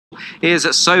is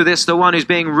So This the One, who's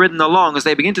being ridden along as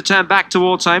they begin to turn back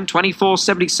towards home.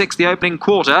 24.76 the opening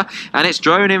quarter, and it's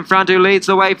Drone in front who leads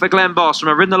the way for Glen Boss from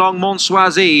a ridden along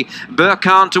Monsoisie.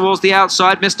 Burkhan towards the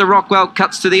outside. Mr. Rockwell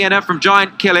cuts to the inner from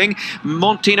Giant Killing.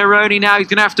 Montinaroni now, he's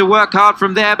going to have to work hard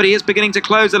from there, but he is beginning to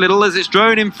close a little as it's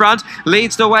Drone in front,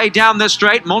 leads the way down the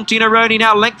straight. Montinaroni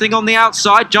now lengthening on the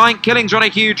outside. Giant Killing's run a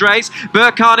huge race.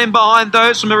 Burkhan in behind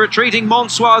those from a retreating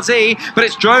Monsoisie, but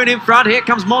it's Drone in front. Here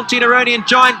comes Montinaroni and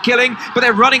Giant Killing, but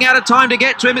they're running out of time to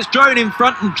get to him. It's Drone in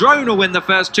front, and Drone will win the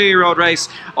first 2-year-old race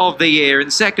of the year.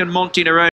 In second, Montinaroni.